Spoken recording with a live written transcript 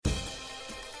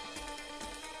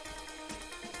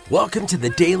Welcome to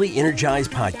the Daily Energize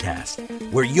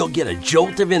podcast, where you'll get a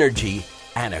jolt of energy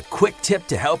and a quick tip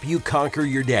to help you conquer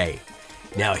your day.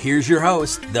 Now here's your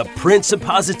host, the Prince of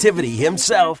Positivity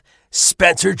himself,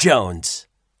 Spencer Jones.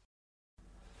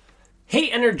 Hey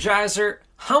Energizer,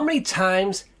 how many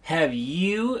times have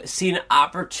you seen an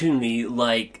opportunity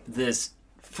like this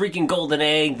freaking golden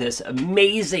egg, this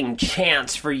amazing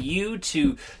chance for you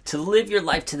to live your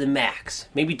life to the max?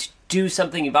 Maybe to do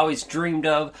something you've always dreamed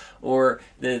of, or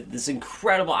this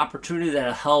incredible opportunity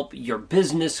that'll help your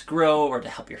business grow, or to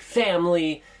help your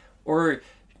family, or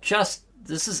just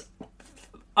this is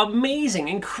amazing,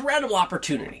 incredible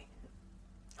opportunity.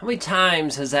 How many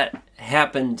times has that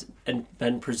happened and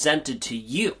been presented to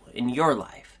you in your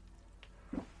life?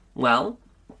 Well,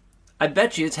 I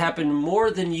bet you it's happened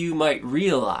more than you might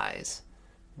realize,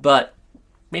 but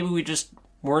maybe we just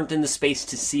weren't in the space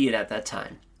to see it at that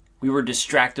time. We were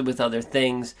distracted with other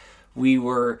things. We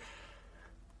were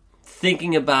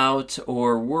thinking about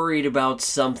or worried about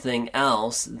something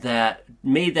else that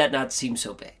made that not seem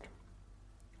so big.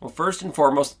 Well, first and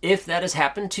foremost, if that has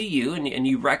happened to you and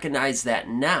you recognize that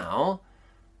now,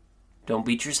 don't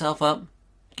beat yourself up.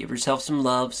 Give yourself some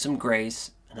love, some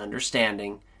grace, and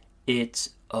understanding.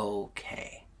 It's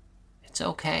okay. It's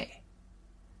okay.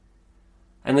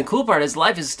 And the cool part is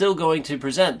life is still going to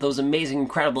present those amazing,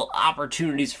 incredible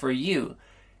opportunities for you.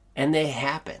 And they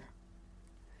happen.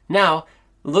 Now,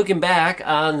 looking back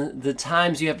on the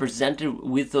times you have presented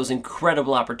with those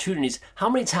incredible opportunities, how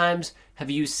many times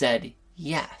have you said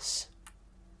yes?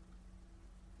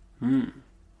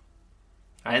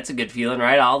 That's a good feeling,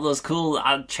 right? All those cool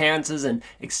chances and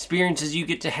experiences you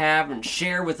get to have and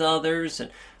share with others. And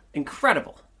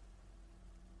incredible.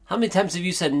 How many times have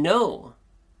you said no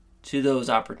to those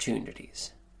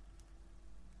opportunities?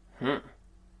 That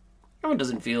one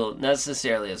doesn't feel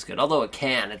necessarily as good, although it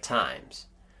can at times.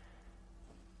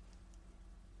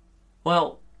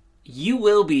 Well, you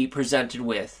will be presented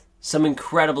with some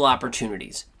incredible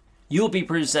opportunities. You will be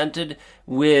presented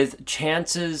with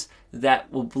chances that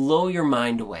will blow your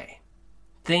mind away.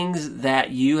 Things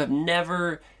that you have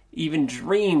never even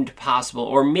dreamed possible,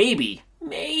 or maybe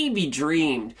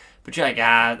dreamed, but you're like,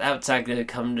 that's not going to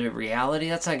come to reality.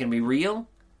 That's not going to be real.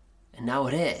 And now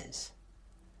it is.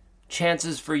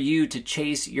 Chances for you to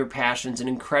chase your passions in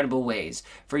incredible ways,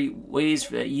 for ways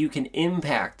that you can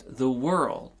impact the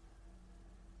world.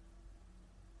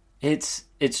 It's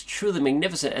truly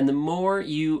magnificent. And the more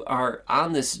you are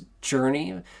on this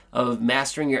journey of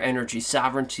mastering your energy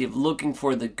sovereignty, of looking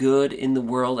for the good in the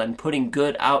world and putting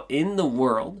good out in the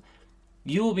world,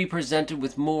 you will be presented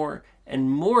with more and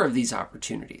more of these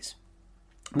opportunities.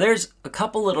 There's a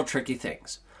couple little tricky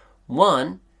things.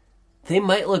 One, they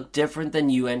might look different than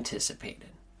you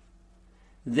anticipated.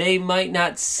 They might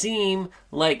not seem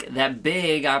like that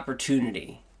big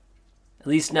opportunity, at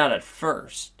least not at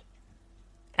first.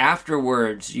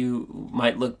 Afterwards, you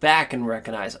might look back and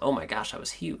recognize, oh my gosh, that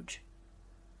was huge.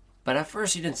 But at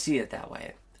first you didn't see it that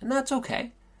way, and that's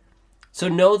okay. So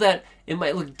know that it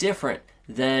might look different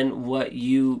than what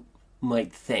you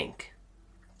might think.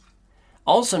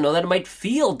 Also know that it might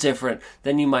feel different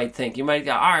than you might think. You might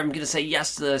go, I'm going to say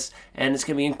yes to this, and it's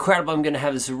going to be incredible. I'm going to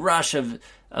have this rush of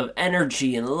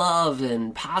energy and love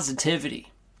and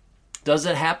positivity. Does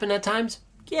it happen at times?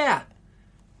 Yeah.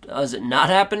 Does it not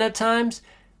happen at times?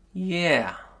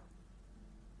 Yeah.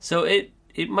 So it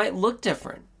might look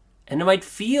different, and it might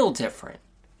feel different,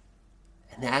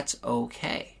 and that's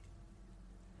okay.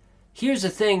 Here's the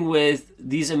thing with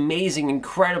these amazing,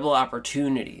 incredible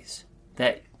opportunities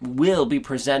that will be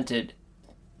presented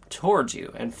towards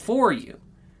you and for you.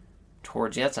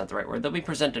 Towards you, that's not the right word. They'll be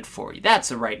presented for you. That's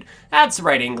the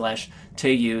right English to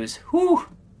use. Whew.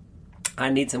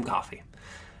 I need some coffee.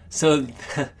 So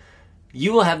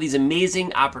you will have these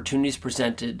amazing opportunities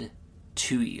presented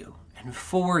to you and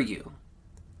for you.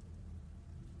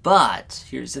 But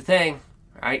here's the thing,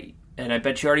 right? And I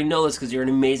bet you already know this because you're an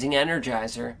amazing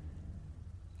energizer.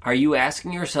 Are you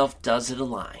asking yourself, does it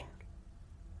align?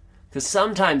 Because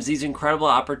sometimes these incredible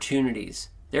opportunities,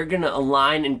 they're going to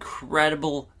align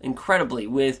incredibly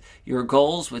with your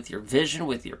goals, with your vision,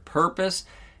 with your purpose.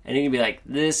 And you're going to be like,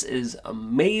 this is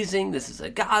amazing. This is a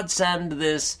godsend.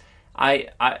 You're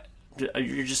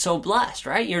just so blessed,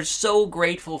 right? You're so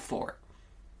grateful for it.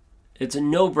 It's a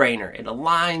no-brainer. It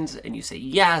aligns and you say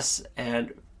yes,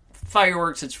 and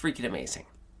fireworks, it's freaking amazing.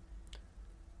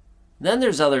 Then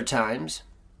there's other times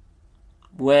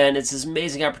when it's this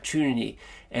amazing opportunity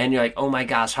and you're like, oh my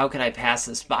gosh, how can I pass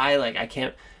this by? Like, I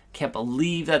can't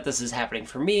believe that this is happening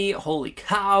for me. Holy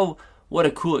cow, what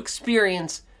a cool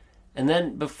experience. And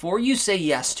then before you say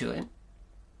yes to it,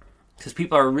 because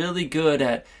people are really good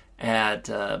at at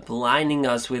blinding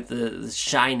us with the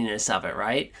shininess of it,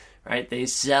 right? Right? They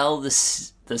sell the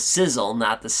sizzle,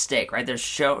 not the steak, right? They're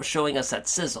showing us that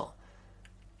sizzle.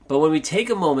 But when we take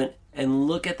a moment and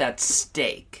look at that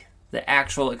steak, the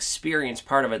actual experience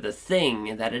part of it, the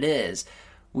thing that it is,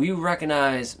 we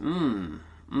recognize,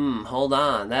 hold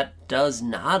on, that does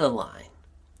not align.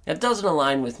 That doesn't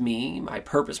align with me, my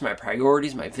purpose, my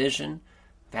priorities, my vision,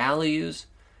 values.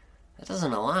 That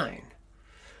doesn't align.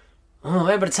 Oh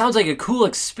man, but it sounds like a cool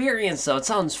experience though. It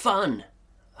sounds fun.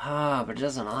 But it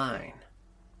doesn't align.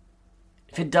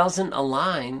 If it doesn't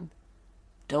align,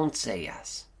 don't say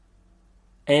yes.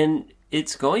 And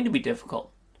it's going to be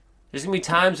difficult. There's going to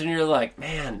be times when you're like,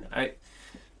 man,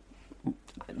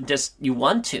 you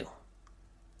want to.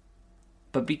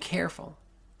 But be careful.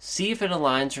 See if it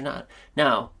aligns or not.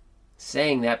 Now,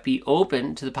 saying that, be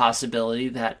open to the possibility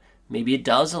that maybe it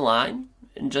does align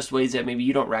in just ways that maybe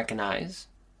you don't recognize,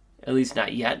 at least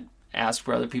not yet. Ask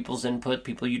for other people's input,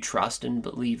 people you trust and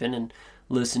believe in, and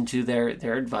listen to their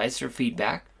advice or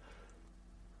feedback.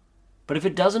 But if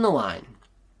it doesn't align,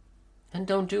 then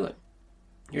don't do it.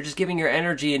 You're just giving your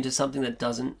energy into something that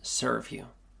doesn't serve you.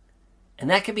 And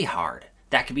that can be hard.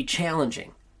 That can be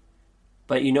challenging.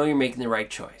 But you know you're making the right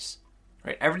choice.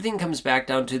 Right? Everything comes back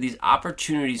down to these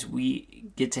opportunities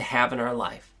we get to have in our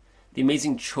life. The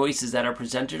amazing choices that are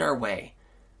presented our way.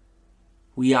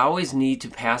 We always need to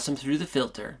pass them through the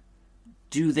filter.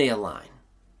 Do they align?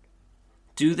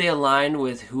 Do they align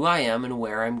with who I am and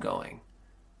where I'm going?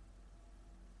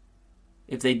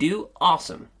 If they do,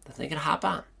 awesome. Then they can hop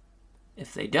on.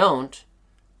 If they don't,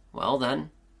 well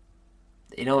then,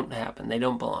 they don't happen. They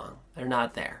don't belong. They're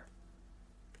not there.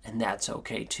 And that's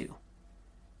okay too.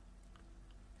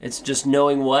 It's just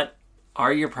knowing what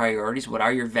are your priorities, what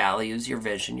are your values, your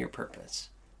vision, your purpose.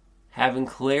 Having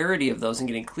clarity of those and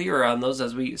getting clearer on those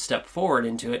as we step forward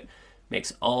into it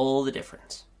makes all the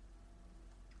difference.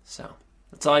 So,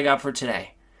 that's all I got for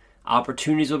today.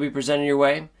 Opportunities will be presented your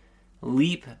way.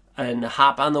 Leap and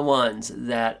hop on the ones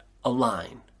that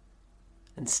align.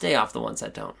 And stay off the ones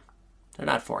that don't. They're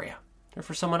not for you. They're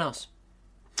for someone else.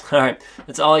 All right,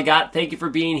 that's all I got. Thank you for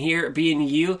being here, being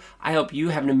you. I hope you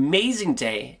have an amazing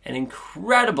day, an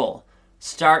incredible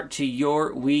start to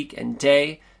your week and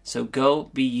day. So go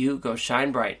be you, go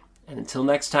shine bright. And until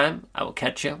next time, I will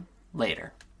catch you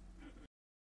later.